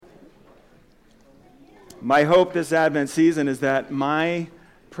My hope this Advent season is that my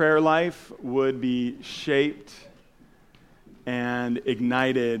prayer life would be shaped and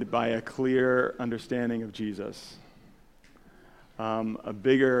ignited by a clear understanding of Jesus, a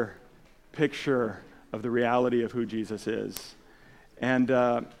bigger picture of the reality of who Jesus is. And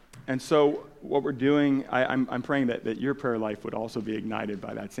so what we're doing, I'm praying that your prayer life would also be ignited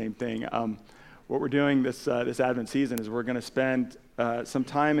by that same thing. What we're doing this Advent season is we're going to spend some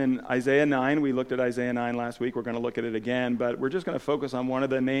time in Isaiah 9. We looked at Isaiah 9 last week. We're going to look at it again, but we're just going to focus on one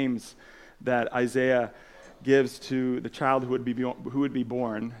of the names that Isaiah gives to the child who would be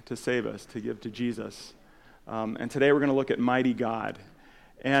born to save us, to give to Jesus. And today we're going to look at Mighty God.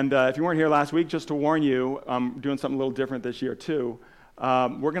 And if you weren't here last week, just to warn you, I'm doing something a little different this year too.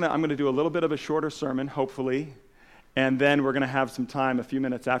 I'm going to do a little bit of a shorter sermon, hopefully, and then we're going to have some time, a few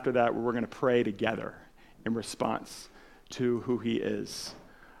minutes after that, where we're going to pray together in response to who he is.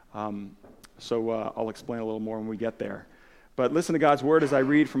 So I'll explain a little more when we get there. But listen to God's word as I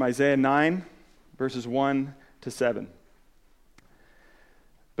read from Isaiah 9, verses 1 to 7.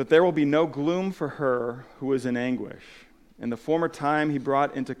 But there will be no gloom for her who is in anguish. In the former time he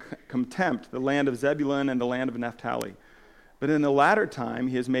brought into contempt the land of Zebulun and the land of Naphtali. But in the latter time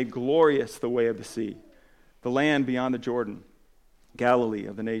he has made glorious the way of the sea, the land beyond the Jordan, Galilee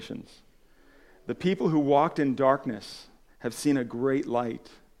of the nations. The people who walked in darkness have seen a great light.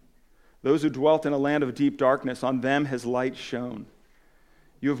 Those who dwelt in a land of deep darkness, on them has light shone.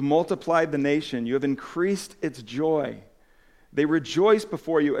 You have multiplied the nation. You have increased its joy. They rejoice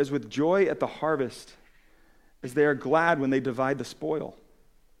before you as with joy at the harvest, as they are glad when they divide the spoil.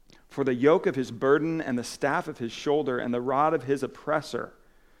 For the yoke of his burden and the staff of his shoulder and the rod of his oppressor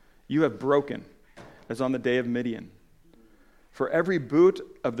you have broken, as on the day of Midian. For every boot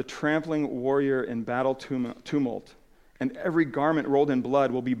of the trampling warrior in battle tumult, and every garment rolled in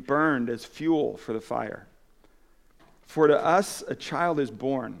blood will be burned as fuel for the fire. For to us a child is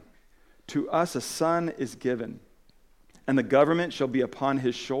born, to us a son is given, and the government shall be upon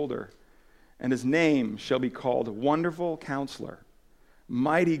his shoulder, and his name shall be called Wonderful Counselor,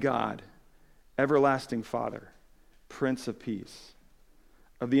 Mighty God, Everlasting Father, Prince of Peace.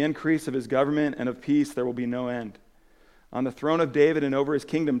 Of the increase of his government and of peace there will be no end. On the throne of David and over his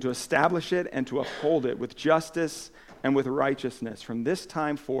kingdom, to establish it and to uphold it with justice and with righteousness from this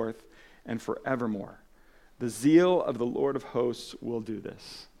time forth and forevermore. The zeal of the Lord of hosts will do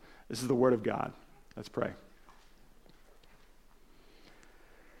this. This is the word of God. Let's pray.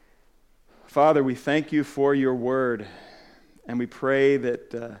 Father, we thank you for your word, and we pray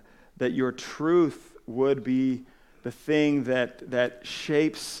that your truth would be the thing that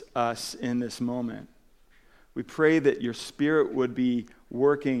shapes us in this moment. We pray that your Spirit would be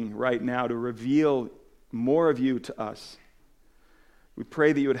working right now to reveal more of you to us. We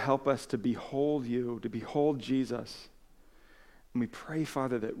pray that you would help us to behold you, to behold Jesus. And we pray,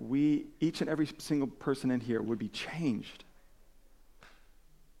 Father, that we, each and every single person in here, would be changed.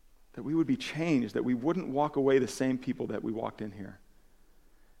 That we would be changed, that we wouldn't walk away the same people that we walked in here.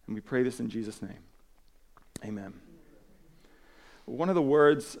 And we pray this in Jesus' name. Amen. One of the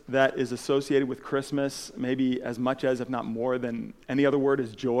words that is associated with Christmas, maybe as much as, if not more than any other word,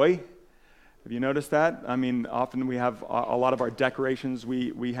 is joy. Have you noticed that? I mean, often we have a lot of our decorations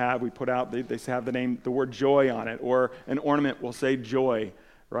we put out, they have the word joy on it, or an ornament will say joy,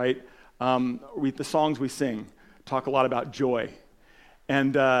 right? The songs we sing talk a lot about joy.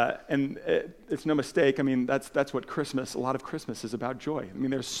 And it's no mistake. I mean, that's what Christmas, a lot of Christmas is about joy. I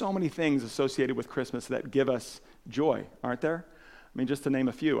mean, there's so many things associated with Christmas that give us joy, aren't there? I mean, just to name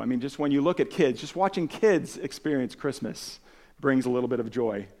a few. I mean, just when you look at kids, just watching kids experience Christmas brings a little bit of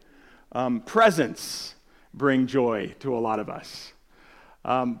joy. Presents bring joy to a lot of us.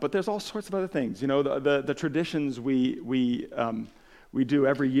 But there's all sorts of other things. You know, the traditions we do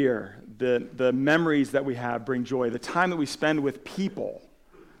every year, the memories that we have bring joy. The time that we spend with people,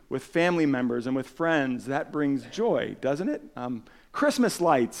 with family members and with friends, that brings joy, doesn't it? Christmas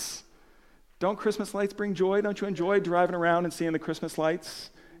lights. Don't Christmas lights bring joy? Don't you enjoy driving around and seeing the Christmas lights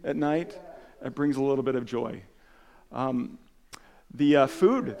at night? It brings a little bit of joy. The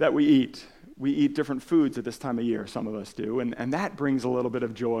food that we eat different foods at this time of year, some of us do, and that brings a little bit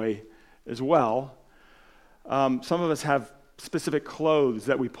of joy as well. Some of us have specific clothes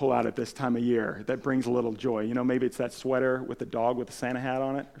that we pull out at this time of year that brings a little joy. You know, maybe it's that sweater with the dog with the Santa hat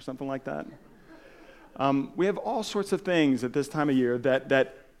on it or something like that. We have all sorts of things at this time of year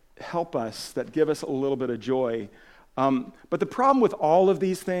that help us, that give us a little bit of joy. But the problem with all of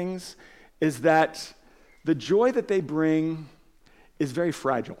these things is that the joy that they bring is very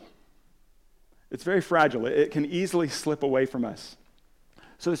fragile. It's very fragile. It can easily slip away from us.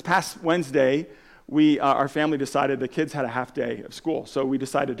 So this past Wednesday, our family decided the kids had a half day of school, so we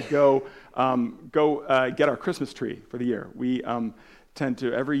decided to go get our Christmas tree for the year. We tend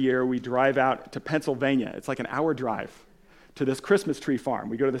to, every year, we drive out to Pennsylvania. It's like an hour drive to this Christmas tree farm.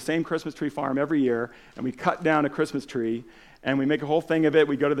 We go to the same Christmas tree farm every year, and we cut down a Christmas tree, and we make a whole thing of it.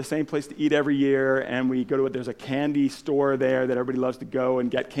 We go to the same place to eat every year, and we go to there's a candy store there that everybody loves to go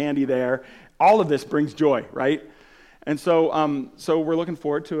and get candy there. All of this brings joy, right? And so we're looking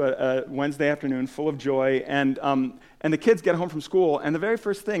forward to a Wednesday afternoon full of joy, and the kids get home from school, and the very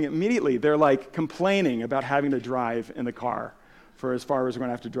first thing, immediately, they're like complaining about having to drive in the car for as far as we're going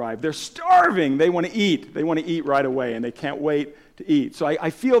to have to drive. They're starving. They want to eat. They want to eat right away, and they can't wait to eat. So I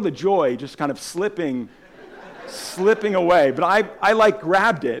feel the joy just kind of slipping away. But I like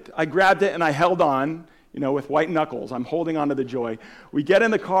grabbed it. I grabbed it, and I held on, with white knuckles. I'm holding on to the joy. We get in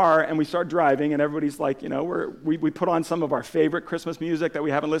the car, and we start driving, and everybody's like, we put on some of our favorite Christmas music that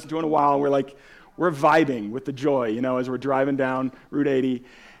we haven't listened to in a while, and we're vibing with the joy, as we're driving down Route 80.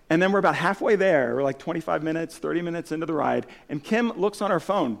 And then we're about halfway there. We're like 25 minutes, 30 minutes into the ride. And Kim looks on her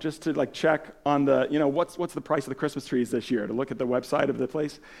phone just to check on the, what's the price of the Christmas trees this year, to look at the website of the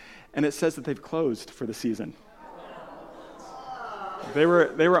place. And it says that they've closed for the season. They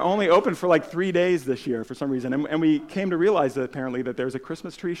were only open for 3 days this year for some reason. And we came to realize that apparently that there's a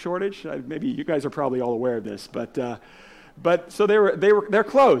Christmas tree shortage. Maybe you guys are probably all aware of this. But so they're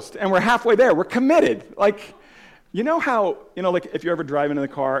closed. And we're halfway there. We're committed. How, if you're ever driving in the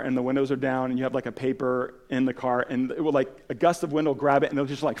car and the windows are down and you have a paper in the car and it will a gust of wind will grab it and it'll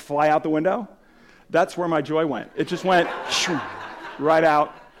just fly out the window? That's where my joy went. It just went right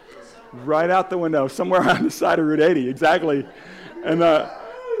out the window, somewhere on the side of Route 80, exactly. And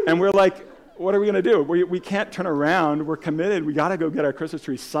we're like, what are we going to do? We can't turn around. We're committed. We got to go get our Christmas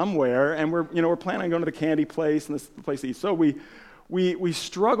tree somewhere. And we're planning on going to the candy place and this place to eat. So we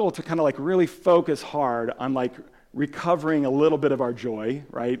struggle to kind of really focus hard on recovering a little bit of our joy,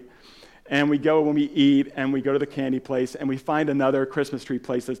 right? And we go when we eat, and we go to the candy place, and we find another Christmas tree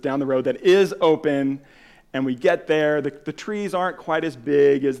place that's down the road that is open, and we get there. The trees aren't quite as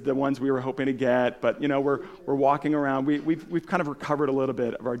big as the ones we were hoping to get, but we're walking around. We've kind of recovered a little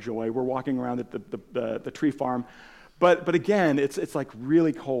bit of our joy. We're walking around at the tree farm, but again, it's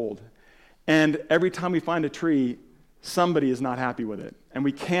really cold, and every time we find a tree, somebody is not happy with it, and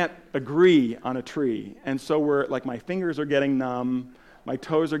we can't agree on a tree. And so we're my fingers are getting numb, my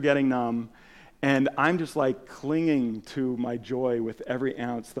toes are getting numb, and I'm just clinging to my joy with every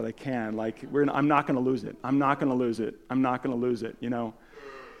ounce that I can. I'm not going to lose it. I'm not going to lose it. I'm not going to lose it.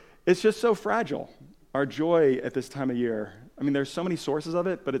 It's just so fragile. Our joy at this time of year. I mean, there's so many sources of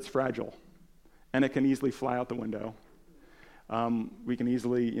it, but it's fragile, and it can easily fly out the window. We can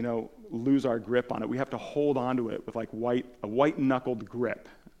easily, lose our grip on it. We have to hold onto it with a white-knuckled grip.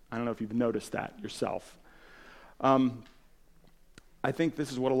 I don't know if you've noticed that yourself. I think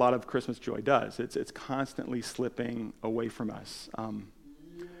this is what a lot of Christmas joy does. It's constantly slipping away from us.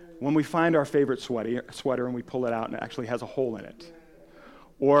 When we find our favorite sweater and we pull it out and it actually has a hole in it,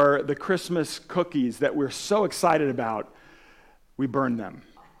 or the Christmas cookies that we're so excited about, we burn them.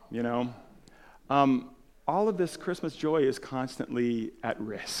 All of this Christmas joy is constantly at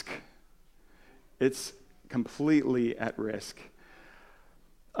risk. It's completely at risk.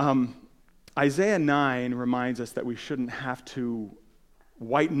 Isaiah 9 reminds us that we shouldn't have to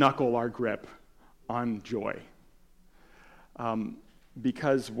white-knuckle our grip on joy.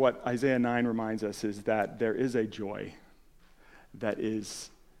 Because what Isaiah 9 reminds us is that there is a joy that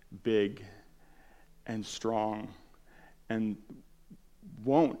is big and strong and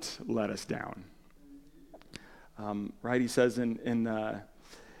won't let us down. Right? He says in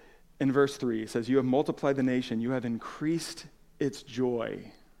verse 3, he says, "You have multiplied the nation, you have increased its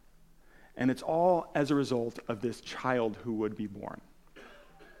joy, and it's all as a result of this child who would be born."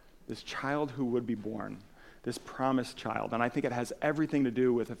 This child who would be born, this promised child. And I think it has everything to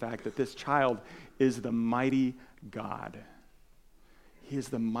do with the fact that this child is the mighty God. He is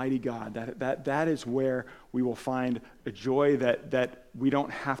the mighty God. That is where we will find a joy that we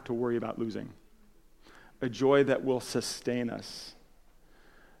don't have to worry about losing. A joy that will sustain us,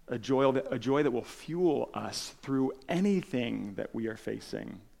 a joy that will fuel us through anything that we are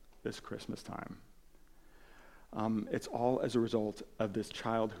facing this Christmas time. It's all as a result of this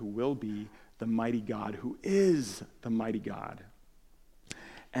child who will be the mighty God, who is the mighty God.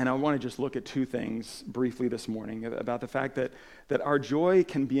 And I want to just look at two things briefly this morning about the fact that our joy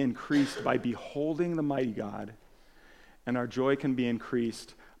can be increased by beholding the mighty God, and our joy can be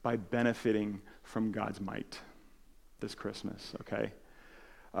increased by benefiting from God's might this Christmas, okay?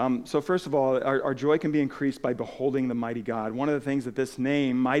 So first of all, our joy can be increased by beholding the mighty God. One of the things that this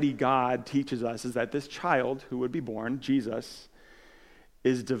name, Mighty God, teaches us is that this child who would be born, Jesus,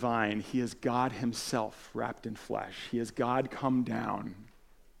 is divine. He is God himself wrapped in flesh. He is God come down.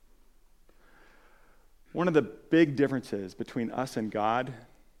 One of the big differences between us and God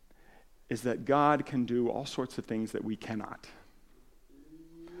is that God can do all sorts of things that we cannot.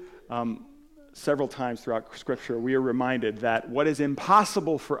 Several times throughout Scripture, we are reminded that what is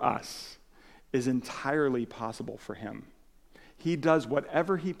impossible for us is entirely possible for him. He does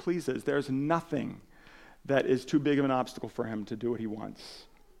whatever he pleases. There's nothing that is too big of an obstacle for him to do what he wants.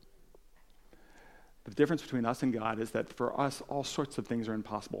 The difference between us and God is that for us, all sorts of things are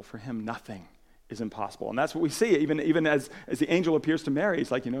impossible. For him, nothing is impossible. And that's what we see. Even as the angel appears to Mary,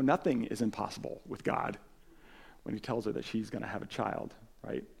 he's like, nothing is impossible with God when he tells her that she's going to have a child,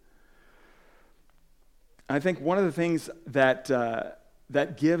 right? I think one of the things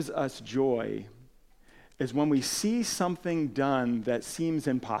that gives us joy is when we see something done that seems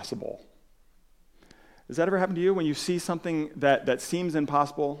impossible. Does that ever happen to you? When you see something that seems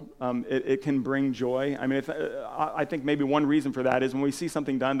impossible, it can bring joy. I mean, I think maybe one reason for that is when we see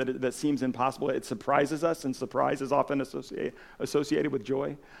something done that seems impossible, it surprises us, and surprise is often associated with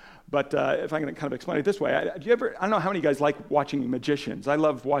joy. But if I can kind of explain it this way, I don't know how many of you guys like watching magicians. I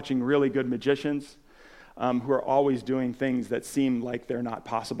love watching really good magicians who are always doing things that seem like they're not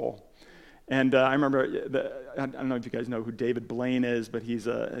possible. And I remember, I don't know if you guys know who David Blaine is, but he's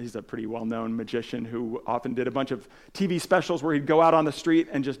a pretty well-known magician who often did a bunch of TV specials where he'd go out on the street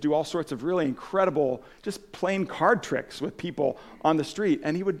and just do all sorts of really incredible, just plain card tricks with people on the street.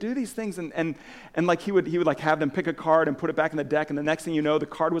 And he would do these things, and like he would like have them pick a card and put it back in the deck, and the next thing you know, the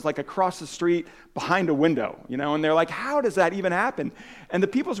card was like across the street behind a window, and they're like, how does that even happen? And the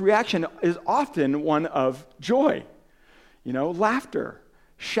people's reaction is often one of joy, laughter,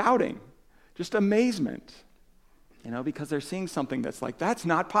 shouting, just amazement, because they're seeing something that's like, that's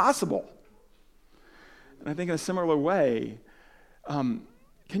not possible. And I think in a similar way, can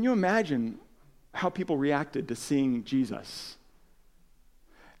you imagine how people reacted to seeing Jesus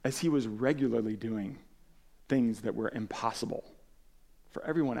as he was regularly doing things that were impossible for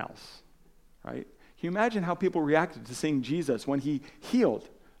everyone else, right? Can you imagine how people reacted to seeing Jesus when he healed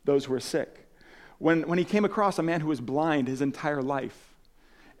those who were sick? When he came across a man who was blind his entire life,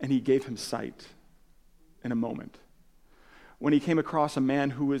 and he gave him sight in a moment. When he came across a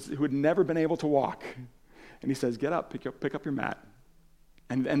man who had never been able to walk, and he says, get up, pick up your mat.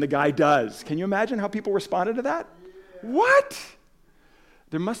 And the guy does. Can you imagine how people responded to that? Yeah. What?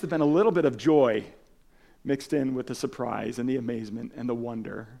 There must have been a little bit of joy mixed in with the surprise and the amazement and the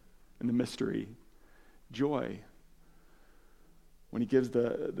wonder and the mystery. Joy. When he gives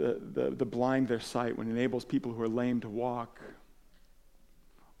the blind their sight, when he enables people who are lame to walk,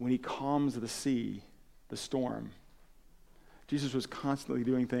 when he calms the sea, the storm. Jesus was constantly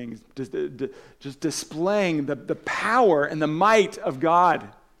doing things, just displaying the power and the might of God,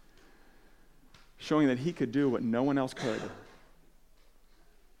 showing that he could do what no one else could.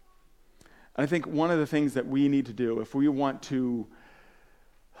 And I think one of the things that we need to do, if we want to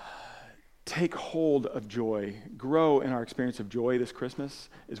take hold of joy, grow in our experience of joy this Christmas,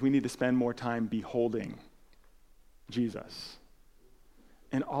 is we need to spend more time beholding Jesus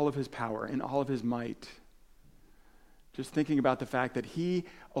in all of his power, in all of his might. Just thinking about the fact that he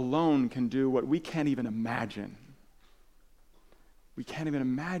alone can do what we can't even imagine. We can't even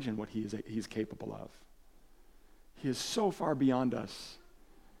imagine what he's capable of. He is so far beyond us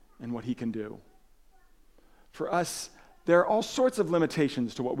in what he can do. For us, there are all sorts of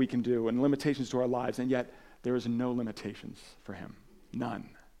limitations to what we can do and limitations to our lives, and yet there is no limitations for him. None.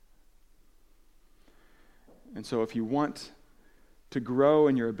 And so if you want to grow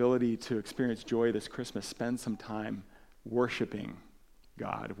in your ability to experience joy this Christmas, spend some time worshiping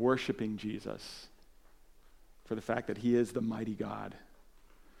God, worshiping Jesus for the fact that he is the mighty God.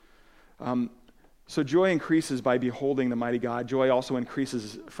 So joy increases by beholding the mighty God. Joy also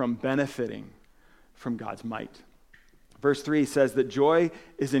increases from benefiting from God's might. Verse 3 says that joy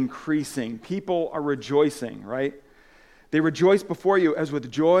is increasing. People are rejoicing, right? They rejoice before you as with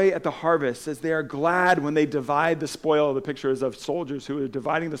joy at the harvest, as they are glad when they divide the spoil. The picture is of soldiers who are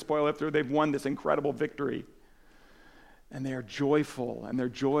dividing the spoil after they've won this incredible victory. And they are joyful, and their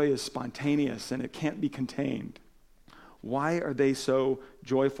joy is spontaneous, and it can't be contained. Why are they so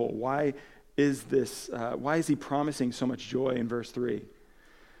joyful? Why is he promising so much joy in verse 3?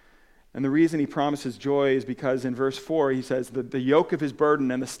 And the reason he promises joy is because in verse 4 he says that the yoke of his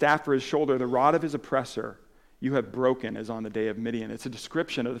burden and the staff for his shoulder, the rod of his oppressor, you have broken as on the day of Midian. It's a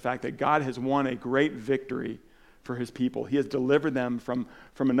description of the fact that God has won a great victory for his people. He has delivered them from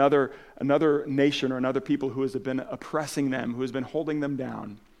another nation or another people who has been oppressing them, who has been holding them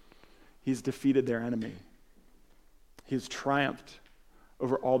down. He's defeated their enemy. He has triumphed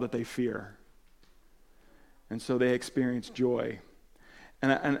over all that they fear. And so they experience joy.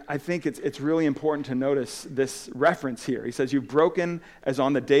 And I think it's really important to notice this reference here. He says, you've broken as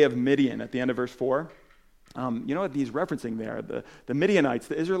on the day of Midian at the end of verse 4. You know what he's referencing there? The Midianites,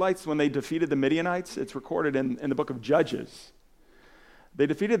 the Israelites, when they defeated the Midianites, it's recorded in the book of Judges. They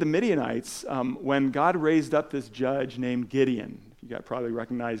defeated the Midianites when God raised up this judge named Gideon. You guys probably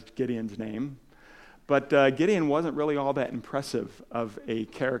recognized Gideon's name. But Gideon wasn't really all that impressive of a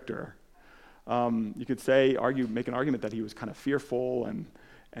character. You could make an argument that he was kind of fearful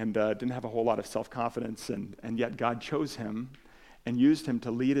and didn't have a whole lot of self-confidence, and yet God chose him and used him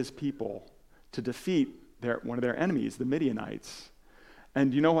to lead his people to defeat one of their enemies, the Midianites.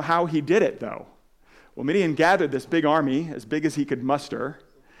 And you know how he did it, though? Well, Midian gathered this big army, as big as he could muster,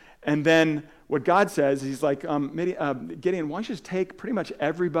 and then what God says, he's like, Gideon, why don't you just take pretty much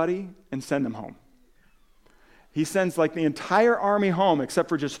everybody and send them home? He sends like the entire army home except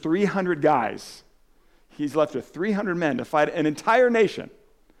for just 300 guys. He's left with 300 men to fight an entire nation.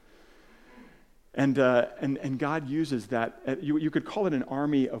 And God uses that. You could call it an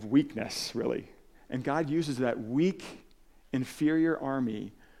army of weakness, really. And God uses that weak, inferior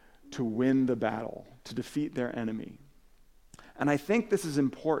army to win the battle, to defeat their enemy. And I think this is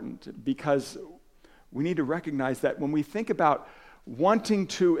important because we need to recognize that when we think about wanting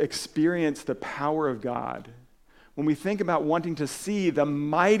to experience the power of God, when we think about wanting to see the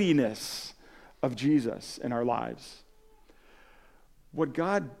mightiness of Jesus in our lives, what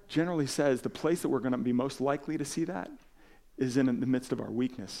God generally says, the place that we're going to be most likely to see that is in the midst of our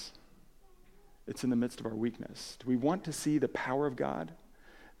weakness. It's in the midst of our weakness. Do we want to see the power of God?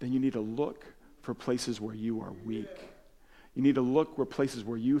 Then you need to look for places where you are weak. You need to look for places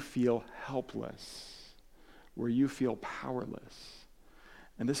where you feel helpless, where you feel powerless.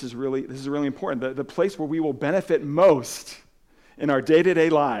 And this is really important. The place where we will benefit most in our day-to-day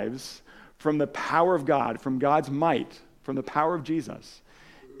lives from the power of God, from God's might, from the power of Jesus,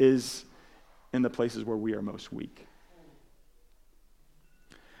 is in the places where we are most weak.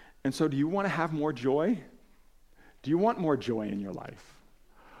 And so do you want to have more joy? Do you want more joy in your life?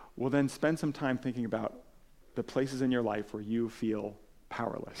 Well, then spend some time thinking about the places in your life where you feel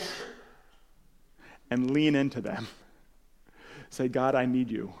powerless. And lean into them. Say, God, I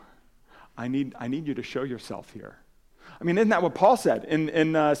need you. I need you to show yourself here. I mean, isn't that what Paul said in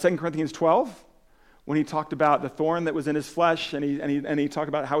 2 Corinthians 12? When he talked about the thorn that was in his flesh, and he talked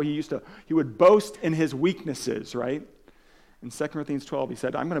about how he would boast in his weaknesses, right? In 2 Corinthians 12, he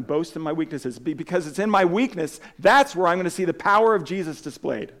said, I'm going to boast in my weaknesses because it's in my weakness, that's where I'm going to see the power of Jesus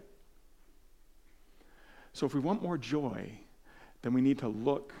displayed. So if we want more joy, then we need to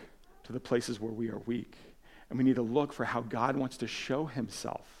look to the places where we are weak. And we need to look for how God wants to show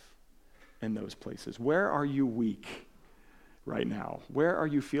himself in those places. Where are you weak right now? Where are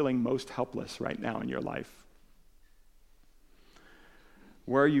you feeling most helpless right now in your life?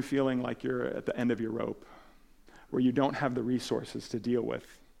 Where are you feeling like you're at the end of your rope? Where you don't have the resources to deal with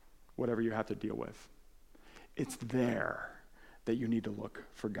whatever you have to deal with? It's there that you need to look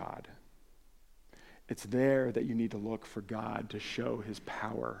for God. It's there that you need to look for God to show his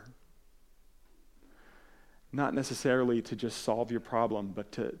power. Not necessarily to just solve your problem,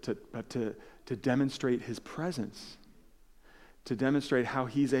 but to demonstrate his presence, to demonstrate how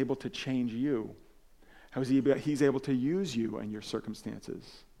he's able to change you, how he's able to use you in your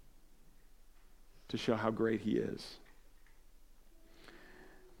circumstances, to show how great he is.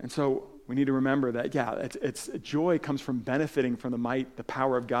 And so we need to remember that, it's joy comes from benefiting from the might, the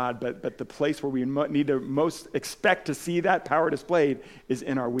power of God, but the place where we need to most expect to see that power displayed is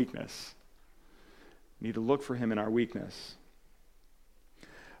in our weakness. We need to look for him in our weakness.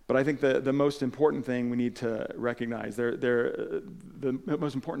 But I think the most important thing we need to recognize, the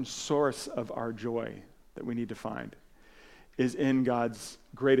most important source of our joy that we need to find is in God's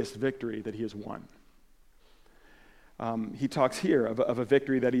greatest victory that he has won. He talks here of a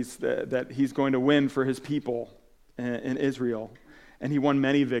victory that he's going to win for his people in Israel. And he won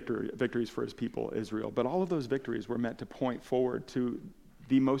many victories for his people, Israel. But all of those victories were meant to point forward to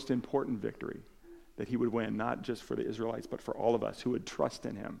the most important victory that he would win, not just for the Israelites, but for all of us who would trust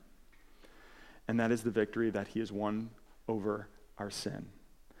in him. And that is the victory that he has won over our sin.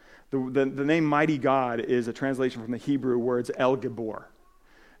 The name Mighty God is a translation from the Hebrew words El Gibor.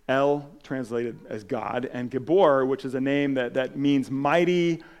 El translated as God, and Gibor, which is a name that means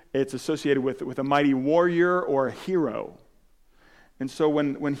mighty. It's associated with a mighty warrior or a hero. And so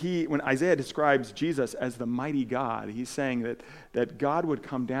when Isaiah describes Jesus as the mighty God, he's saying that God would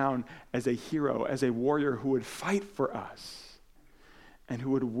come down as a hero, as a warrior who would fight for us and who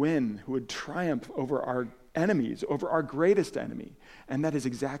would win, who would triumph over our enemies, over our greatest enemy. And that is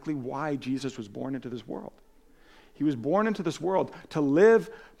exactly why Jesus was born into this world. He was born into this world to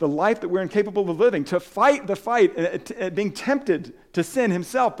live the life that we're incapable of living, to fight the fight, being tempted to sin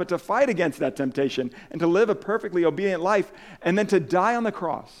himself, but to fight against that temptation and to live a perfectly obedient life, and then to die on the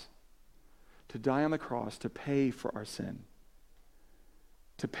cross. To die on the cross to pay for our sin,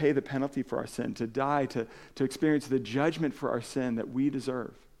 to pay the penalty for our sin, to die, to experience the judgment for our sin that we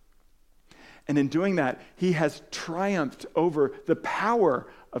deserve. And in doing that, he has triumphed over the power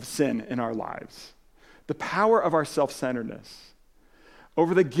of sin in our lives. The power of our self-centeredness,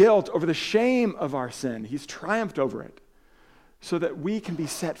 over the guilt, over the shame of our sin. He's triumphed over it so that we can be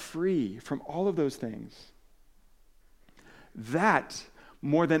set free from all of those things. That,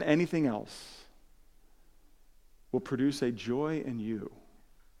 more than anything else, will produce a joy in you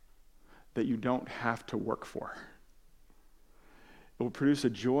that you don't have to work for. It will produce a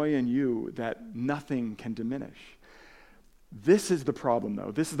joy in you that nothing can diminish. This is the problem,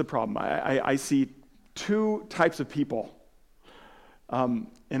 though. This is the problem. I see two types of people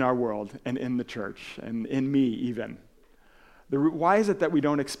in our world and in the church and in me even. Why is it that we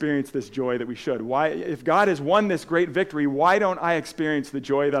don't experience this joy that we should? Why, if God has won this great victory, why don't I experience the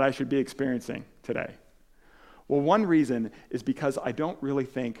joy that I should be experiencing today? Well, one reason is because I don't really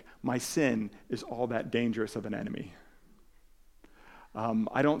think my sin is all that dangerous of an enemy.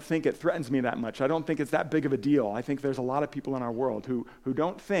 I don't think it threatens me that much. I don't think it's that big of a deal. I think there's a lot of people in our world who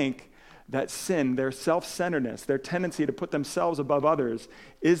don't think that sin, their self-centeredness, their tendency to put themselves above others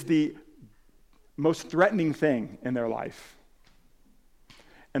is the most threatening thing in their life.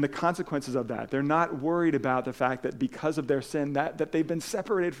 And the consequences of that, they're not worried about the fact that because of their sin, that they've been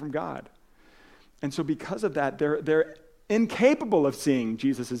separated from God. And so because of that, they're incapable of seeing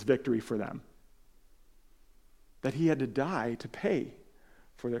Jesus' victory for them. That he had to die to pay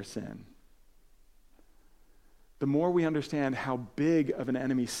for their sin. The more we understand how big of an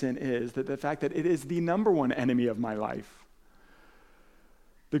enemy sin is, that the fact that it is the number one enemy of my life,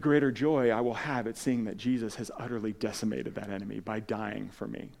 the greater joy I will have at seeing that Jesus has utterly decimated that enemy by dying for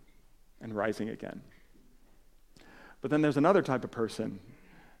me and rising again. But then there's another type of person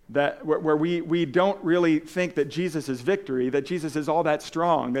where we don't really think that Jesus' victory, that Jesus is all that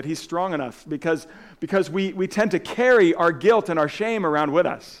strong, that he's strong enough, because we tend to carry our guilt and our shame around with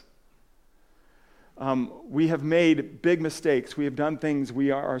us. We have made big mistakes. We have done things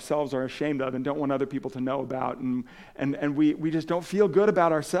we ourselves are ashamed of and don't want other people to know about. And we just don't feel good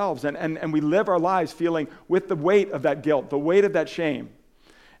about ourselves. And we live our lives feeling with the weight of that guilt, the weight of that shame.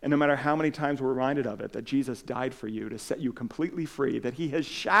 And no matter how many times we're reminded of it, that Jesus died for you to set you completely free, that he has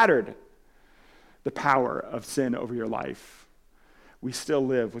shattered the power of sin over your life, we still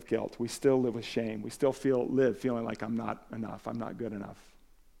live with guilt. We still live with shame. We still live feeling like I'm not enough. I'm not good enough.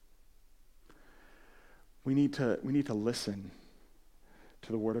 We need to listen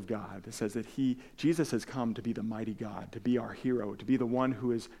to the Word of God that says that Jesus has come to be the mighty God, to be our hero, to be the one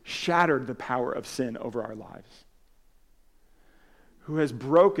who has shattered the power of sin over our lives, who has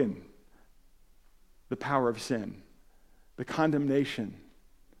broken the power of sin, the condemnation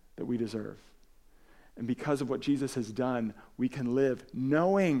that we deserve. And because of what Jesus has done, we can live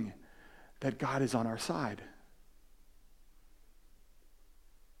knowing that God is on our side.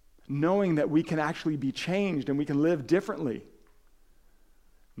 Knowing that we can actually be changed and we can live differently.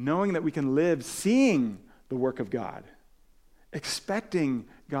 Knowing that we can live seeing the work of God. Expecting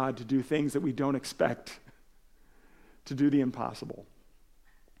God to do things that we don't expect. To do the impossible.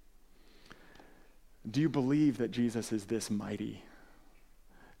 Do you believe that Jesus is this mighty?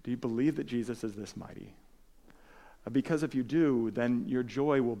 Do you believe that Jesus is this mighty? Because if you do, then your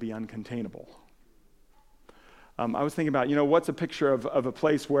joy will be uncontainable. I was thinking about, what's a picture of a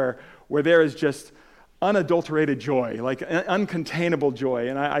place where there is just unadulterated joy, like uncontainable joy.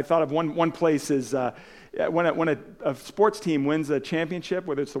 And I thought of one place is when a sports team wins a championship,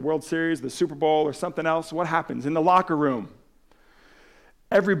 whether it's the World Series, the Super Bowl, or something else, what happens? In the locker room,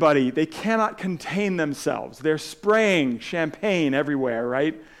 everybody, they cannot contain themselves. They're spraying champagne everywhere,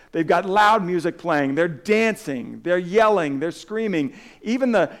 right? They've got loud music playing. They're dancing. They're yelling. They're screaming.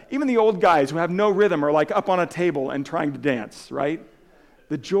 Even the old guys who have no rhythm are like up on a table and trying to dance, right?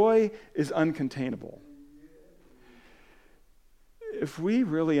 The joy is uncontainable. If we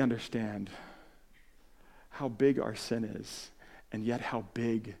really understand how big our sin is, and yet how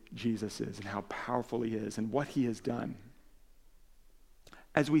big Jesus is, and how powerful he is, and what he has done,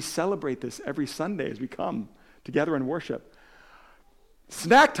 as we celebrate this every Sunday as we come together and worship,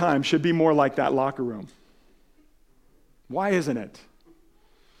 Snack time should be more like that locker room. Why isn't it?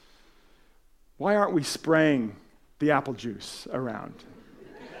 Why aren't we spraying the apple juice around?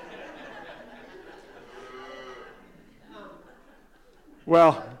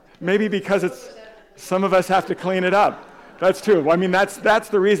 Well, maybe because some of us have to clean it up. That's true. I mean, that's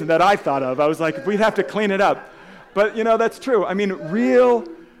the reason that I thought of. I was like, if we'd have to clean it up. But, that's true. I mean, real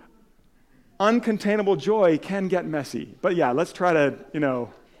uncontainable joy can get messy. But yeah, let's try to,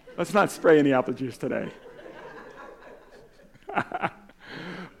 let's not spray any apple juice today.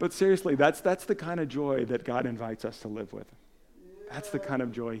 But seriously, that's the kind of joy that God invites us to live with. That's the kind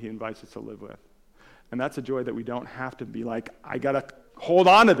of joy he invites us to live with. And that's a joy that we don't have to be like, I got to hold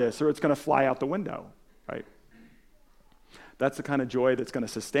on to this or it's going to fly out the window, right? That's the kind of joy that's going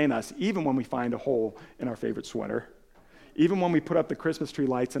to sustain us even when we find a hole in our favorite sweater, even when we put up the Christmas tree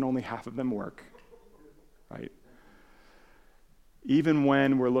lights and only half of them work, right? Even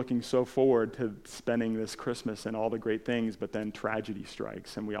when we're looking so forward to spending this Christmas and all the great things, but then tragedy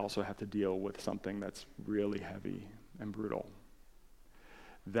strikes and we also have to deal with something that's really heavy and brutal.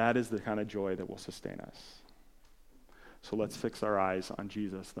 That is the kind of joy that will sustain us. So let's fix our eyes on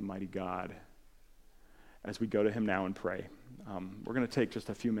Jesus, the mighty God, as we go to him now and pray. We're going to take just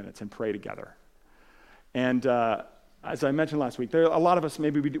a few minutes and pray together. And as I mentioned last week, there are a lot of us,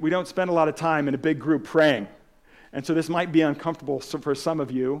 maybe we don't spend a lot of time in a big group praying. And so this might be uncomfortable for some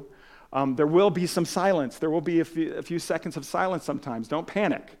of you. There will be some silence. There will be a few seconds of silence sometimes. Don't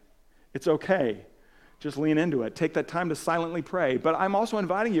panic. It's okay. Just lean into it. Take that time to silently pray. But I'm also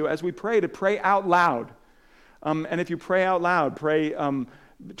inviting you, as we pray, to pray out loud. And if you pray out loud,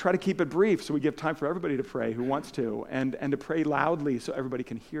 try to keep it brief so we give time for everybody to pray who wants to, and to pray loudly so everybody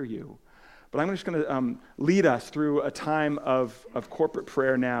can hear you. But I'm just going to lead us through a time of corporate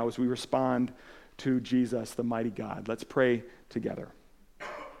prayer now as we respond to Jesus, the mighty God. Let's pray together.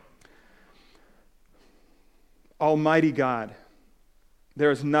 Almighty God,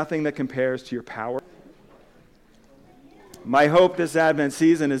 there is nothing that compares to your power. My hope this Advent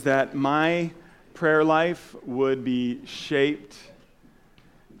season is that my prayer life would be shaped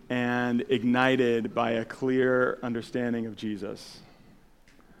and ignited by a clear understanding of Jesus,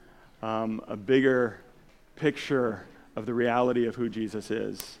 a bigger picture of the reality of who Jesus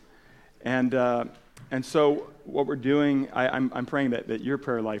is. And so what we're doing, I'm praying that your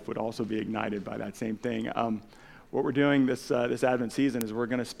prayer life would also be ignited by that same thing. What we're doing this Advent season is we're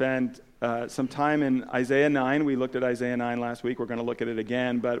going to spend some time in Isaiah 9. We looked at Isaiah 9 last week. We're going to look at it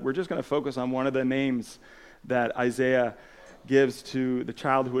again, but we're just going to focus on one of the names that Isaiah gives to the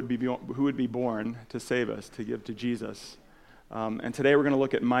child who would be born to save us, to give to Jesus. And today we're going to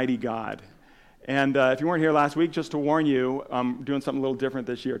look at mighty God. And if you weren't here last week, just to warn you, I'm doing something a little different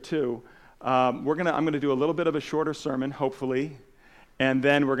this year too. I'm going to do a little bit of a shorter sermon, hopefully, and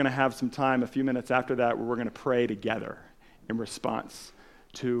then we're going to have some time, a few minutes after that, where we're going to pray together in response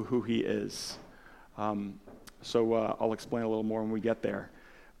to who he is. So I'll explain a little more when we get there.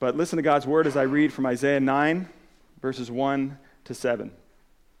 But listen to God's word as I read from Isaiah 9, verses 1 to 7.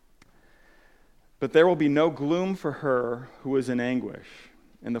 But there will be no gloom for her who is in anguish.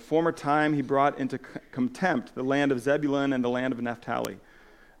 In the former time he brought into contempt the land of Zebulun and the land of Naphtali.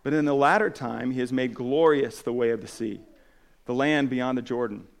 But in the latter time he has made glorious the way of the sea, the land beyond the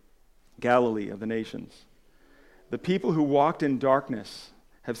Jordan, Galilee of the nations. The people who walked in darkness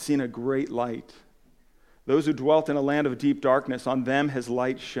have seen a great light. Those who dwelt in a land of deep darkness, on them has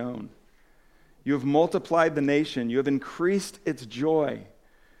light shone. You have multiplied the nation. You have increased its joy.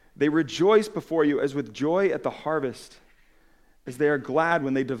 They rejoice before you as with joy at the harvest, as they are glad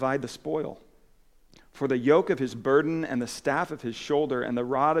when they divide the spoil. For the yoke of his burden and the staff of his shoulder and the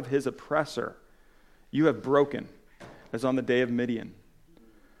rod of his oppressor you have broken, as on the day of Midian.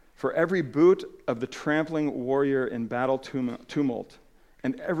 For every boot of the trampling warrior in battle tumult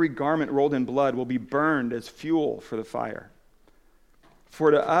and every garment rolled in blood will be burned as fuel for the fire.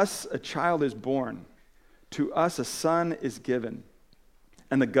 For to us a child is born, to us a son is given,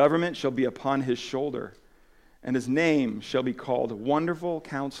 and the government shall be upon his shoulder, and his name shall be called Wonderful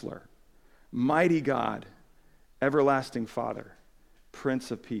Counselor, Mighty God, Everlasting Father, Prince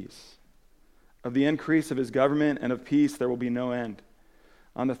of Peace. Of the increase of his government and of peace there will be no end.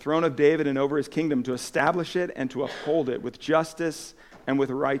 On the throne of David and over his kingdom, to establish it and to uphold it with justice and with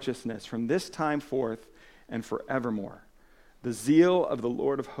righteousness from this time forth and forevermore. The zeal of the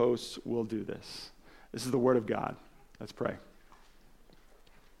Lord of hosts will do this. This is the word of God. Let's pray.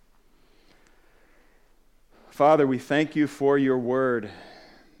 Father, we thank you for your word,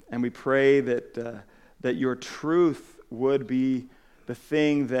 and we pray that your truth would be the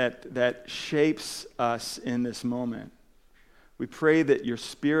thing that shapes us in this moment. We pray that your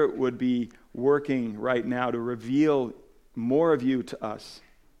Spirit would be working right now to reveal more of you to us.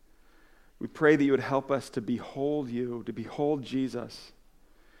 We pray that you would help us to behold you, to behold Jesus.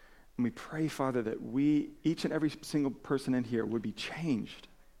 And we pray, Father, that we, each and every single person in here, would be changed.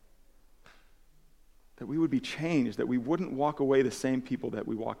 That we would be changed, that we wouldn't walk away the same people that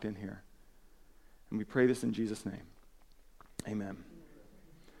we walked in here. And we pray this in Jesus' name. Amen.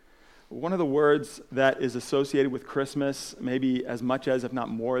 One of the words that is associated with Christmas, maybe as much as, if not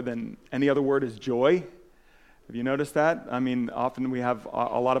more than any other word, is joy. Have you noticed that? I mean, often we have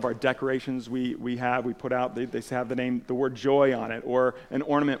a lot of our decorations we put out, they have the word joy on it, or an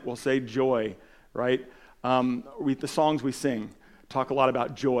ornament will say joy, right? The songs we sing talk a lot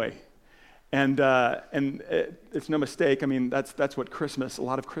about joy. And it's no mistake. I mean, that's what Christmas, a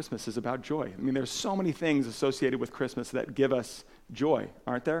lot of Christmas is about, joy. I mean, there's so many things associated with Christmas that give us joy,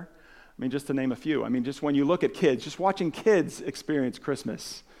 aren't there? I mean, just to name a few. I mean, just when you look at kids, just watching kids experience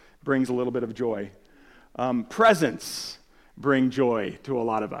Christmas brings a little bit of joy. Presents bring joy to a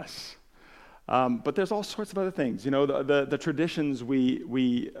lot of us. But there's all sorts of other things. You know, the traditions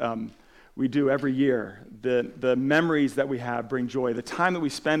we do every year, the memories that we have bring joy. The time that we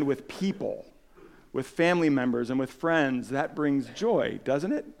spend with people, with family members and with friends, that brings joy,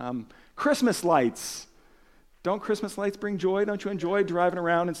 doesn't it? Christmas lights. Don't Christmas lights bring joy? Don't you enjoy driving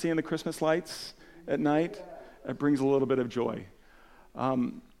around and seeing the Christmas lights at night? It brings a little bit of joy.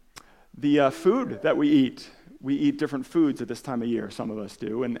 The food that we eat different foods at this time of year, some of us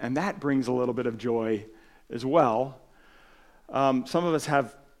do, and that brings a little bit of joy as well. Some of us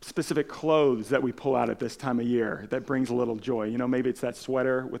have specific clothes that we pull out at this time of year that brings a little joy. You know, maybe it's that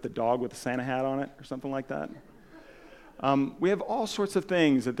sweater with the dog with the Santa hat on it or something like that. We have all sorts of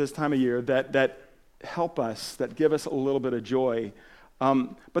things at this time of year that help us, that give us a little bit of joy.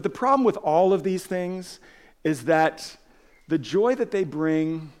 But the problem with all of these things is that the joy that they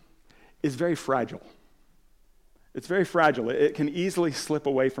bring is very fragile. It's very fragile. It can easily slip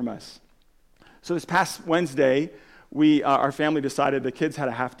away from us. So this past Wednesday, our family decided the kids had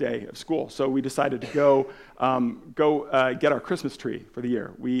a half day of school, so we decided to go get our Christmas tree for the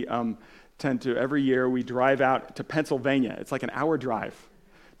year. We tend to, every year, we drive out to Pennsylvania. It's like an hour drive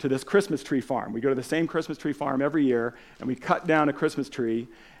to this Christmas tree farm. We go to the same Christmas tree farm every year, and we cut down a Christmas tree,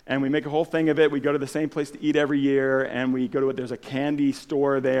 and we make a whole thing of it. We go to the same place to eat every year, and we go to there's a candy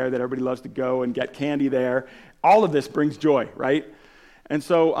store there that everybody loves to go and get candy there. All of this brings joy, right? And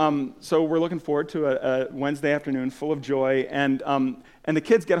so we're looking forward to a Wednesday afternoon full of joy, and the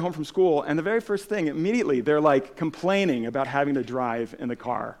kids get home from school, and the very first thing, immediately, they're like complaining about having to drive in the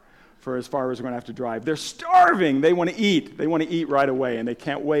car for as far as we're going to have to drive. They're starving. They want to eat. They want to eat right away, and they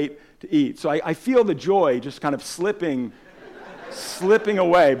can't wait to eat. So I feel the joy just kind of slipping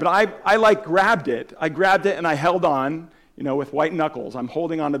away. But I like grabbed it. I grabbed it, and I held on, you know, with white knuckles. I'm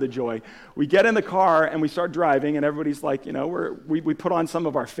holding on to the joy. We get in the car, and we start driving, and everybody's like, you know, we put on some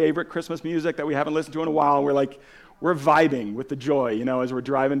of our favorite Christmas music that we haven't listened to in a while. We're vibing with the joy, you know, as we're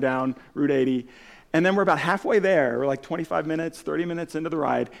driving down Route 80. And then we're about halfway there. We're like 25 minutes, 30 minutes into the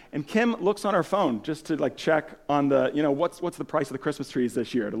ride, and Kim looks on her phone just to like check on the, you know, what's the price of the Christmas trees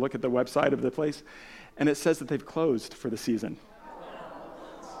this year, to look at the website of the place, and it says that they've closed for the season.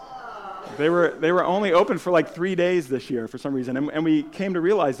 They were only open for like 3 days this year for some reason, and we came to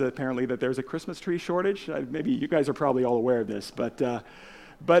realize that apparently that there's a Christmas tree shortage. Maybe you guys are probably all aware of this, but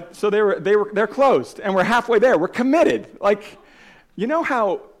so they're closed, and we're halfway there. We're committed. Like, you know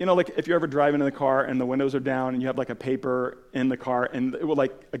how, you know, like if you're ever driving in the car and the windows are down and you have like a paper in the car and it will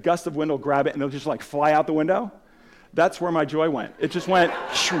like a gust of wind will grab it and it'll just like fly out the window? That's where my joy went. It just went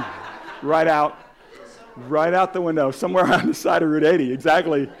shoo, right out the window, somewhere on the side of Route 80,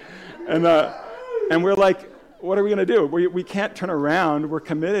 exactly. And we're like, what are we going to do? We can't turn around. We're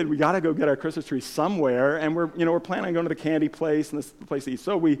committed. We got to go get our Christmas tree somewhere, and we're planning on going to the candy place and this place to eat.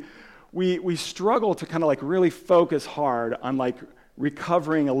 So we struggle to kind of like really focus hard on like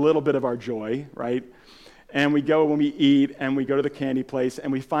recovering a little bit of our joy, right? And we go when we eat, and we go to the candy place,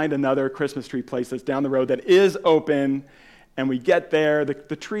 and we find another Christmas tree place that's down the road that is open, and we get there.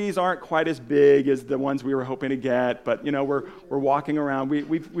 The trees aren't quite as big as the ones we were hoping to get, but you know we're walking around.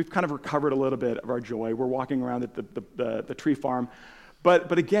 We've kind of recovered a little bit of our joy. We're walking around at the tree farm,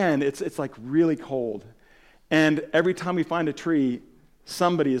 but again it's like really cold, and every time we find a tree,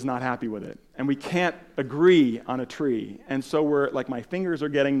 somebody is not happy with it, and we can't agree on a tree. And so we're like, my fingers are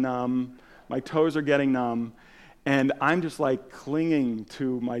getting numb, my toes are getting numb, and I'm just like clinging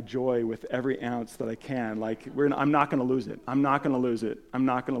to my joy with every ounce that I can. Like, I'm not going to lose it. I'm not going to lose it. I'm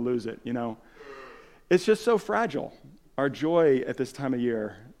not going to lose it, you know. It's just so fragile, our joy at this time of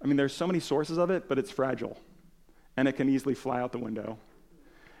year. I mean, there's so many sources of it, but it's fragile. and it can easily fly out the window.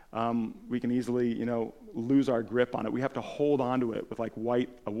 We can easily, lose our grip on it. We have to hold onto it with like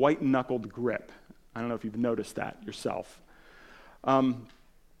a white-knuckled grip. I don't know if you've noticed that yourself.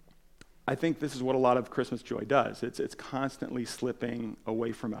 I think this is what a lot of Christmas joy does. It's constantly slipping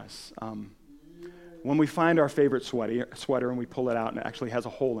away from us. When we find our favorite sweater and we pull it out and it actually has a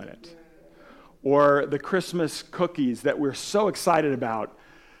hole in it, or the Christmas cookies that we're so excited about,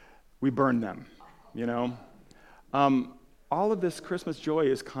 we burn them, all of this Christmas joy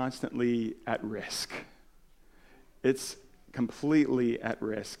is constantly at risk. It's completely at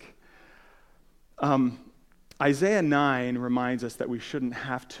risk. Isaiah 9 reminds us that we shouldn't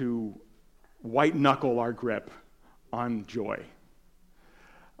have to white-knuckle our grip on joy.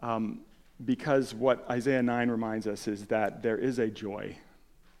 Because what Isaiah 9 reminds us is that there is a joy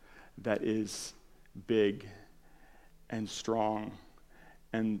that is big and strong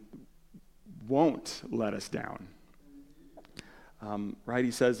and won't let us down. Right?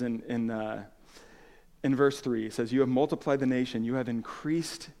 He says in verse 3, he says, "You have multiplied the nation, you have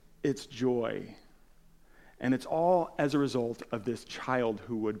increased its joy, and it's all as a result of this child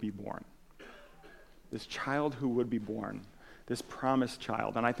who would be born." This child who would be born, this promised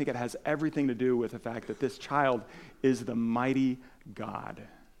child. And I think it has everything to do with the fact that this child is the mighty God.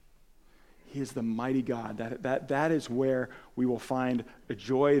 He is the mighty God. That is where we will find a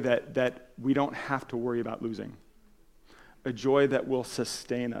joy that we don't have to worry about losing. A joy that will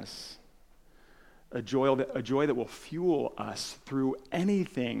sustain us. A joy that will fuel us through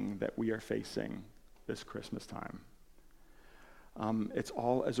anything that we are facing this Christmas time. It's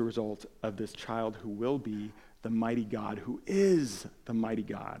all as a result of this child who will be the mighty God, who is the mighty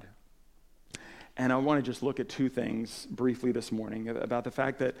God. And I want to just look at two things briefly this morning about the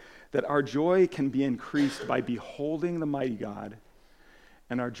fact that our joy can be increased by beholding the mighty God,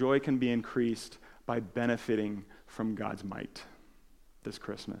 and our joy can be increased by benefiting from God's might this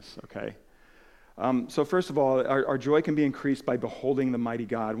Christmas, okay? So first of all, our joy can be increased by beholding the mighty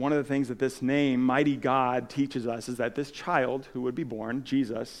God. One of the things that this name, Mighty God, teaches us is that this child who would be born,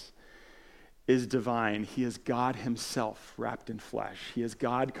 Jesus, is divine. He is God himself wrapped in flesh. He is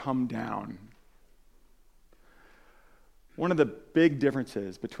God come down. One of the big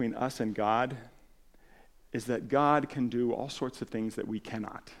differences between us and God is that God can do all sorts of things that we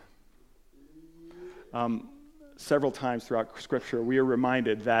cannot. Several times throughout Scripture, we are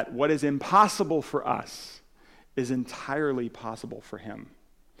reminded that what is impossible for us is entirely possible for him.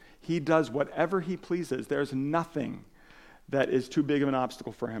 He does whatever he pleases. There's nothing that is too big of an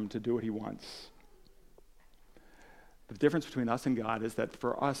obstacle for him to do what he wants. The difference between us and God is that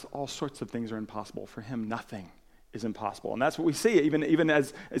for us, all sorts of things are impossible. For him, nothing is impossible. And that's what we see, even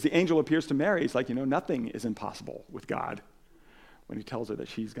as the angel appears to Mary. It's like, nothing is impossible with God when he tells her that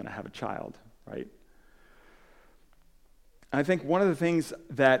she's going to have a child, right? I think one of the things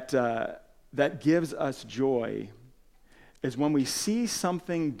that gives us joy is when we see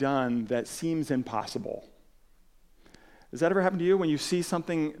something done that seems impossible. Does that ever happen to you? When you see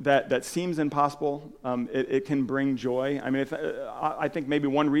something that seems impossible, it can bring joy. I mean, I think maybe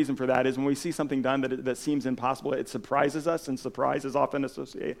one reason for that is when we see something done that seems impossible, it surprises us, and surprise is often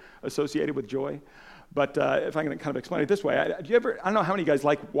associated with joy. But if I can kind of explain it this way, I don't know how many of you guys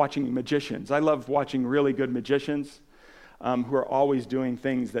like watching magicians. I love watching really good magicians. Who are always doing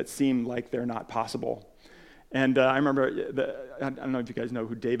things that seem like they're not possible. And I remember, I don't know if you guys know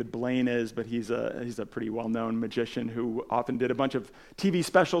who David Blaine is, but he's a pretty well-known magician who often did a bunch of TV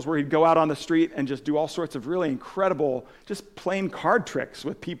specials where he'd go out on the street and just do all sorts of really incredible, just plain card tricks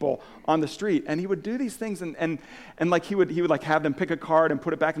with people on the street. And he would do these things, and like he would like have them pick a card and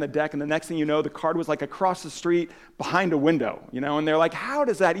put it back in the deck, and the next thing you know, the card was like across the street behind a window, and they're like, how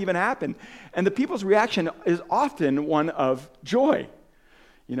does that even happen? And the people's reaction is often one of joy,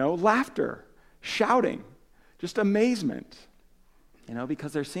 laughter, shouting, just amazement,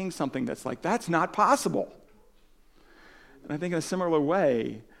 because they're seeing something that's like, that's not possible. And I think in a similar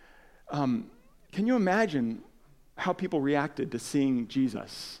way, can you imagine how people reacted to seeing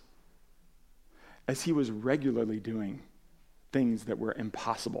Jesus as he was regularly doing things that were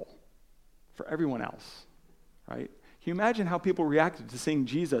impossible for everyone else, right? Can you imagine how people reacted to seeing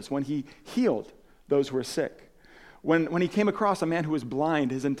Jesus when he healed those who were sick? When he came across a man who was blind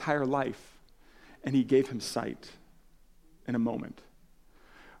his entire life, and he gave him sight in a moment.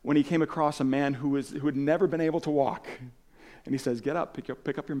 When he came across a man who had never been able to walk, and he says, get up,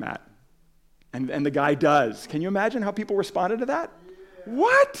 pick up your mat. And the guy does. Can you imagine how people responded to that? Yeah.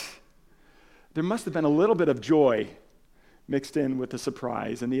 What? There must have been a little bit of joy mixed in with the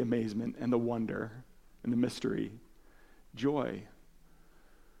surprise and the amazement and the wonder and the mystery. Joy.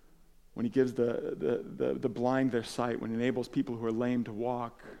 when he gives the blind their sight, when he enables people who are lame to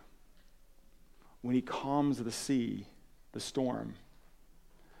walk, when he calms the sea, the storm.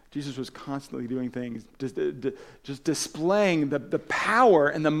 Jesus was constantly doing things, just displaying the power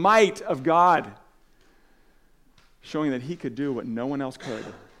and the might of God, showing that he could do what no one else could.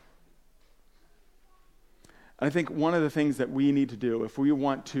 I think one of the things that we need to do if we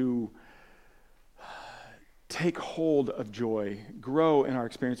want to take hold of joy, grow in our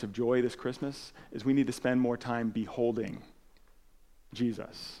experience of joy this Christmas, is we need to spend more time beholding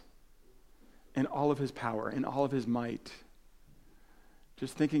Jesus in all of his power, in all of his might.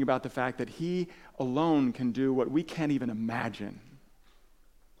 Just thinking about the fact that he alone can do what we can't even imagine.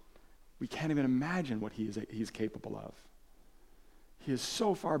 We can't even imagine what he's capable of. He is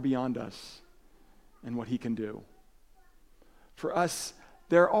so far beyond us in what he can do. For us,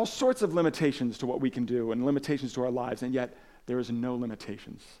 there are all sorts of limitations to what we can do and limitations to our lives, and yet there is no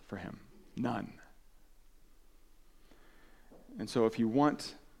limitations for him. None. And so if you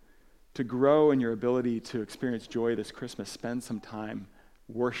want to grow in your ability to experience joy this Christmas, spend some time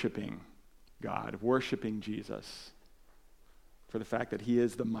worshiping God, worshiping Jesus for the fact that he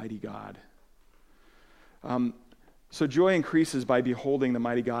is the mighty God. So joy increases by beholding the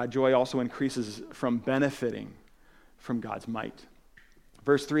mighty God. Joy also increases from benefiting from God's might.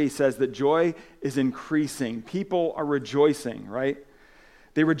 Verse 3 says that joy is increasing. People are rejoicing, right?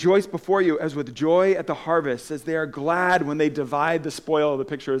 They rejoice before you as with joy at the harvest, as they are glad when they divide the spoil. The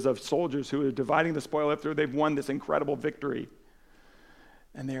pictures of soldiers who are dividing the spoil after they've won this incredible victory.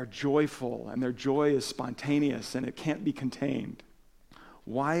 And they are joyful, and their joy is spontaneous, and it can't be contained.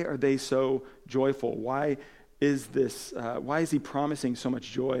 Why are they so joyful? Why is he promising so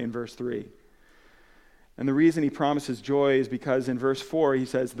much joy in verse 3? And the reason he promises joy is because in verse 4 he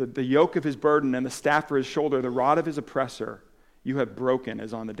says that the yoke of his burden and the staff for his shoulder, the rod of his oppressor, you have broken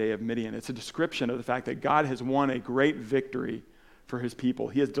as on the day of Midian. It's a description of the fact that God has won a great victory for his people.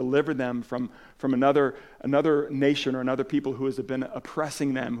 He has delivered them from another nation or another people who has been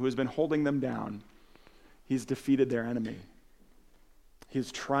oppressing them, who has been holding them down. He's defeated their enemy. He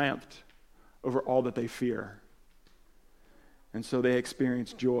has triumphed over all that they fear. And so they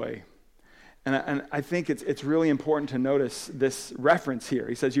experience joy. And I think it's really important to notice this reference here.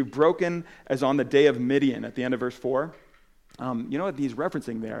 He says, you've broken as on the day of Midian at the end of verse 4. You know what he's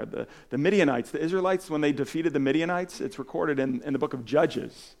referencing there? The Midianites, the Israelites, when they defeated the Midianites, it's recorded in the book of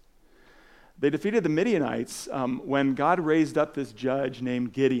Judges. They defeated the Midianites when God raised up this judge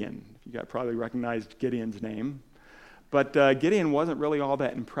named Gideon. You got probably recognized Gideon's name. But Gideon wasn't really all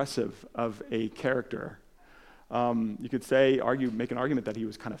that impressive of a character. You could make an argument that he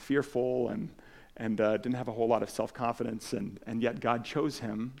was kind of fearful and didn't have a whole lot of self-confidence, and yet God chose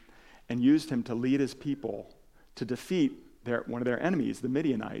him and used him to lead his people to defeat one of their enemies, the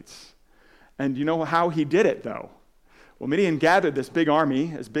Midianites. And you know how he did it, though? Well, Midian gathered this big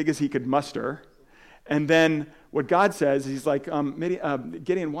army, as big as he could muster, and then what God says, he's like,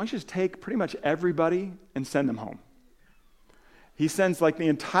 Gideon, why don't you just take pretty much everybody and send them home? He sends like the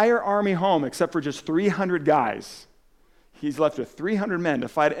entire army home except for just 300 guys. He's left with 300 men to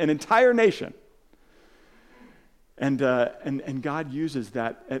fight an entire nation. And God uses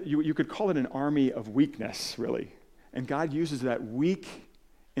that. You could call it an army of weakness, really. And God uses that weak,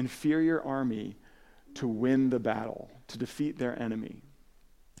 inferior army to win the battle, to defeat their enemy.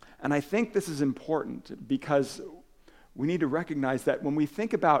 And I think this is important because we need to recognize that when we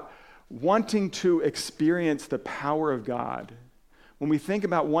think about wanting to experience the power of God, when we think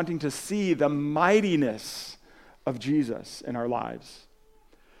about wanting to see the mightiness of Jesus in our lives,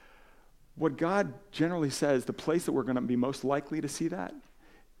 what God generally says, the place that we're going to be most likely to see that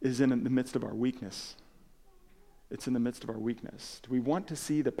is in the midst of our weakness. It's in the midst of our weakness. Do we want to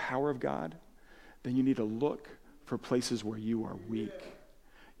see the power of God? Then you need to look for places where you are weak.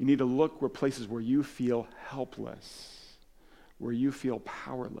 You need to look for places where you feel helpless, where you feel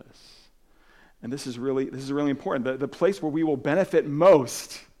powerless. And this is really important. The place where we will benefit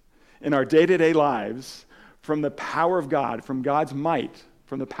most in our day-to-day lives from the power of God, from God's might,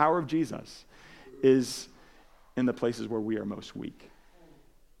 from the power of Jesus, is in the places where we are most weak.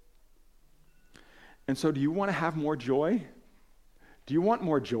 And so do you want to have more joy? Do you want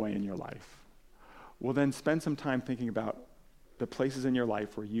more joy in your life? Well, then spend some time thinking about the places in your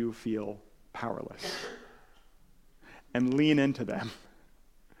life where you feel powerless. And lean into them.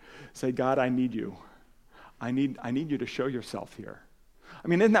 Say, God, I need you. I need you to show yourself here. I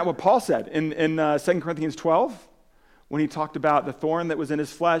mean, isn't that what Paul said in 2 Corinthians 12? When he talked about the thorn that was in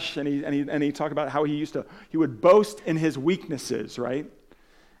his flesh, and he talked about how he would boast in his weaknesses, right?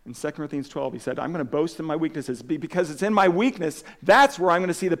 In 2 Corinthians 12, he said, I'm going to boast in my weaknesses because it's in my weakness, that's where I'm going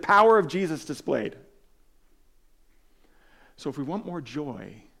to see the power of Jesus displayed. So if we want more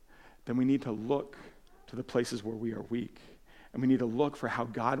joy, then we need to look to the places where we are weak. And we need to look for how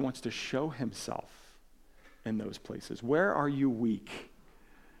God wants to show himself in those places. Where are you weak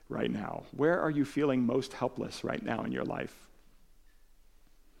right now? Where are you feeling most helpless right now in your life?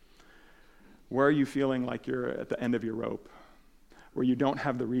 Where are you feeling like you're at the end of your rope, where you don't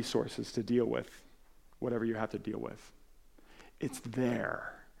have the resources to deal with whatever you have to deal with? It's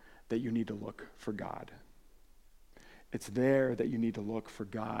there that you need to look for God. It's there that you need to look for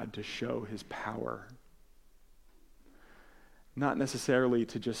God to show his power. Not necessarily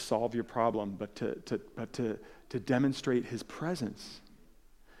to just solve your problem, but to demonstrate his presence,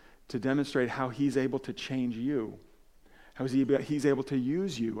 to demonstrate how he's able to change you, how he's able to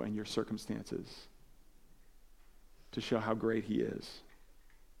use you and your circumstances to show how great he is.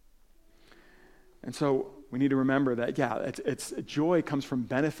 And so we need to remember that, it's joy comes from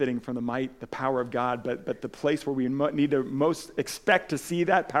benefiting from the might, the power of God, but the place where we need to most expect to see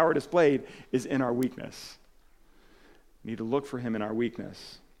that power displayed is in our weakness. We need to look for him in our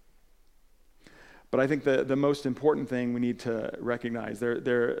weakness. But I think the most important thing we need to recognize,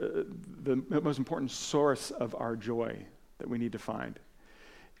 the most important source of our joy that we need to find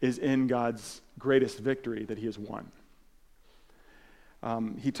is in God's greatest victory that he has won.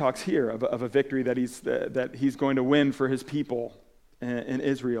 He talks here of a victory that he's going to win for his people in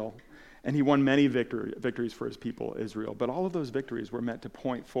Israel. And he won many victories for his people, Israel. But all of those victories were meant to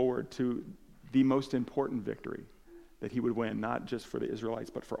point forward to the most important victory that he would win, not just for the Israelites,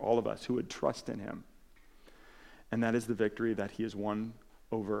 but for all of us who would trust in him. And that is the victory that he has won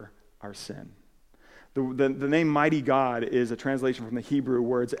over our sin. The name Mighty God is a translation from the Hebrew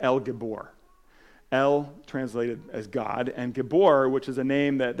words El Gibor. El translated as God, and Gibor, which is a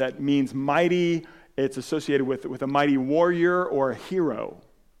name that means mighty, it's associated with a mighty warrior or a hero.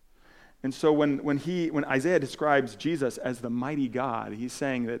 And so when Isaiah describes Jesus as the mighty God, he's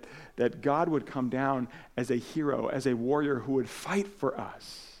saying that God would come down as a hero, as a warrior who would fight for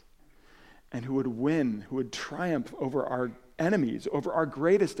us and who would win, who would triumph over our enemies, over our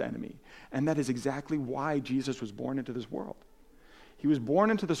greatest enemy. And that is exactly why Jesus was born into this world. He was born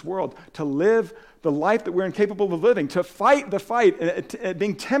into this world to live the life that we're incapable of living, to fight the fight,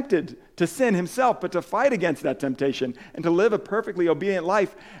 being tempted to sin himself, but to fight against that temptation and to live a perfectly obedient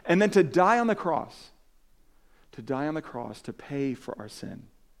life, and then to die on the cross. To die on the cross to pay for our sin,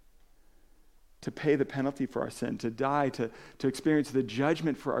 to pay the penalty for our sin, to die, to experience the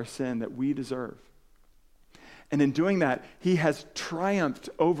judgment for our sin that we deserve. And in doing that, he has triumphed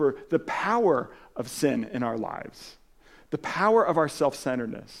over the power of sin in our lives. The power of our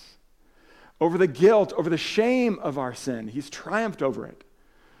self-centeredness, over the guilt, over the shame of our sin. He's triumphed over it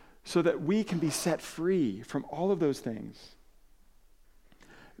so that we can be set free from all of those things.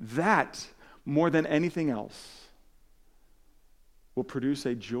 That, more than anything else, will produce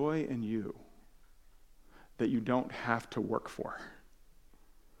a joy in you that you don't have to work for.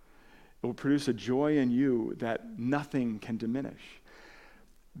 It will produce a joy in you that nothing can diminish.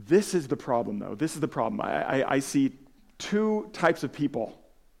 This is the problem, though. This is the problem. I see two types of people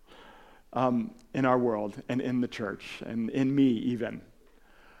in our world and in the church and in me even.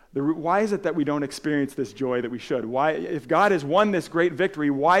 Why is it that we don't experience this joy that we should? Why, if God has won this great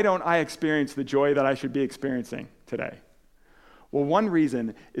victory, why don't I experience the joy that I should be experiencing today? Well, one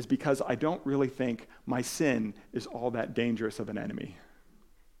reason is because I don't really think my sin is all that dangerous of an enemy.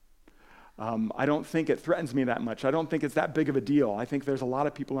 I don't think it threatens me that much. I don't think it's that big of a deal. I think there's a lot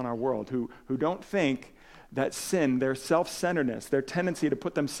of people in our world who don't think that sin, their self-centeredness, their tendency to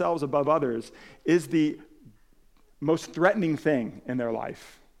put themselves above others is the most threatening thing in their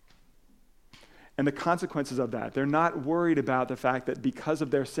life. And the consequences of that, they're not worried about the fact that because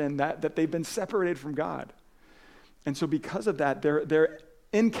of their sin, that they've been separated from God. And so because of that, they're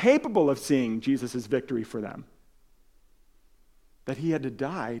incapable of seeing Jesus' victory for them. That he had to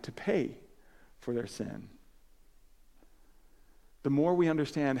die to pay for their sin. The more we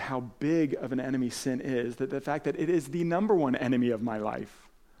understand how big of an enemy sin is, that the fact that it is the number one enemy of my life,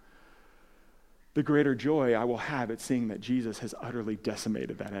 the greater joy I will have at seeing that Jesus has utterly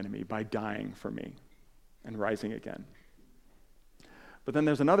decimated that enemy by dying for me and rising again. But then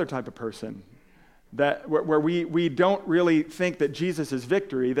there's another type of person where we don't really think that Jesus'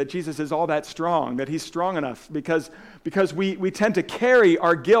 victory, that Jesus is all that strong, that he's strong enough, because we tend to carry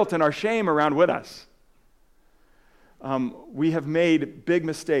our guilt and our shame around with us. We have made big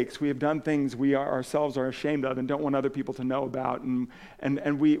mistakes. We have done things we ourselves are ashamed of and don't want other people to know about.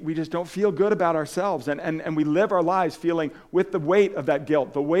 And we just don't feel good about ourselves. And we live our lives feeling with the weight of that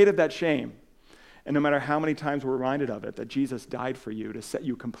guilt, the weight of that shame. And no matter how many times we're reminded of it, that Jesus died for you to set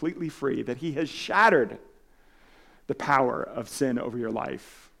you completely free, that he has shattered the power of sin over your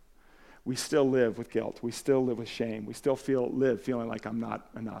life, we still live with guilt. We still live with shame. We still live feeling like I'm not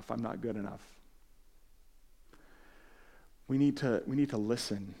enough. I'm not good enough. We need to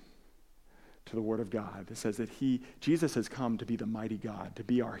listen to the Word of God that says that Jesus has come to be the mighty God, to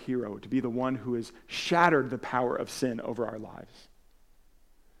be our hero, to be the one who has shattered the power of sin over our lives,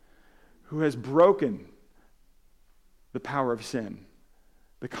 who has broken the power of sin,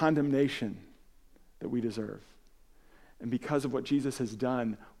 the condemnation that we deserve. And because of what Jesus has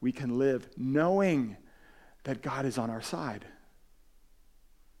done, we can live knowing that God is on our side.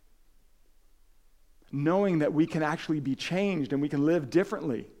 Knowing that we can actually be changed and we can live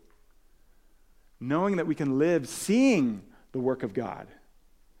differently. Knowing that we can live seeing the work of God.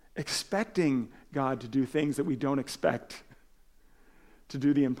 Expecting God to do things that we don't expect. To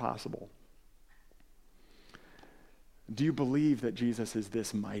do the impossible. Do you believe that Jesus is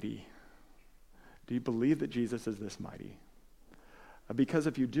this mighty? Do you believe that Jesus is this mighty? Because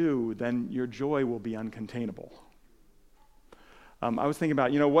if you do, then your joy will be uncontainable. I was thinking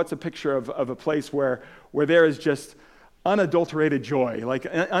about, what's a picture of a place where there is just unadulterated joy, like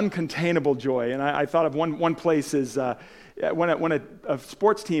uncontainable joy. And I thought of one place is when a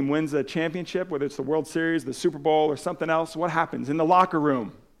sports team wins a championship, whether it's the World Series, the Super Bowl, or something else, what happens? In the locker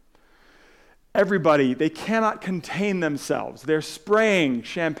room, everybody, they cannot contain themselves. They're spraying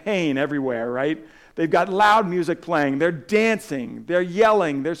champagne everywhere, right? They've got loud music playing. They're dancing. They're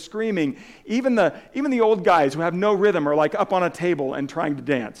yelling. They're screaming. Even the old guys who have no rhythm are like up on a table and trying to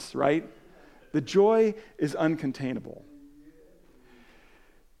dance, right? The joy is uncontainable.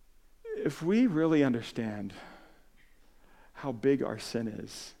 If we really understand how big our sin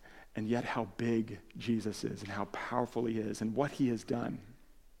is, and yet how big Jesus is, and how powerful he is, and what he has done,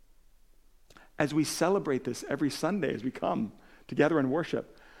 as we celebrate this every Sunday, as we come together and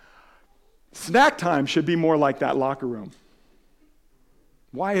worship, snack time should be more like that locker room.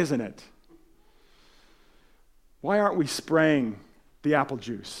 Why isn't it? Why aren't we spraying the apple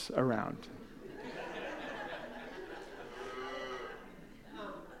juice around?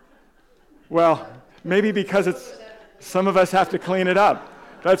 Well, maybe because some of us have to clean it up.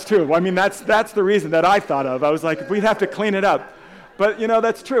 That's true. I mean, that's the reason that I thought of. I was like, we'd have to clean it up. But,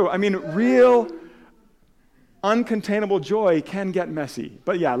 that's true. I mean, real uncontainable joy can get messy.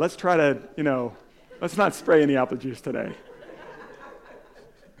 But yeah, let's try to, let's not spray any apple juice today.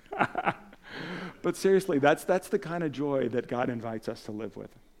 But seriously, that's the kind of joy that God invites us to live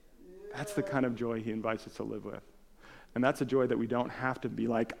with. That's the kind of joy he invites us to live with. And that's a joy that we don't have to be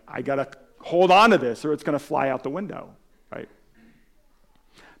like, I got to hold on to this or it's going to fly out the window, right?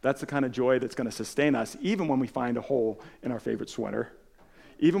 That's the kind of joy that's going to sustain us even when we find a hole in our favorite sweater.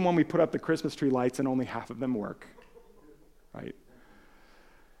 Even when we put up the Christmas tree lights and only half of them work, right?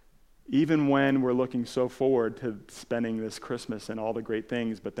 Even when we're looking so forward to spending this Christmas and all the great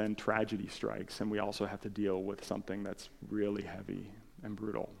things, but then tragedy strikes and we also have to deal with something that's really heavy and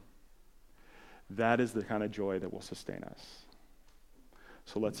brutal. That is the kind of joy that will sustain us.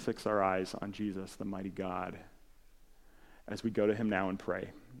 So let's fix our eyes on Jesus, the mighty God, as we go to him now and pray.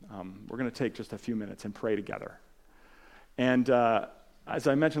 We're going to take just a few minutes and pray together. And as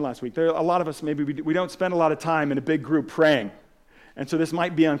I mentioned last week, there are a lot of us, maybe we don't spend a lot of time in a big group praying. And so this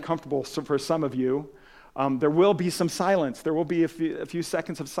might be uncomfortable for some of you. There will be some silence. There will be a few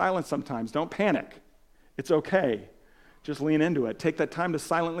seconds of silence sometimes. Don't panic. It's okay. Just lean into it. Take that time to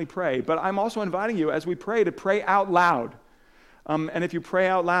silently pray. But I'm also inviting you, as we pray, to pray out loud. And if you pray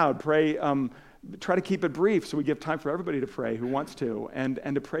out loud, try to keep it brief so we give time for everybody to pray who wants to, and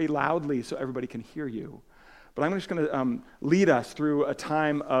to pray loudly so everybody can hear you. But I'm just going to lead us through a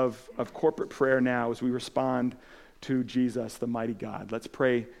time of corporate prayer now as we respond to Jesus, the mighty God. Let's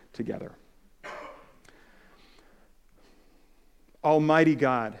pray together. Almighty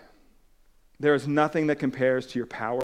God, there is nothing that compares to your power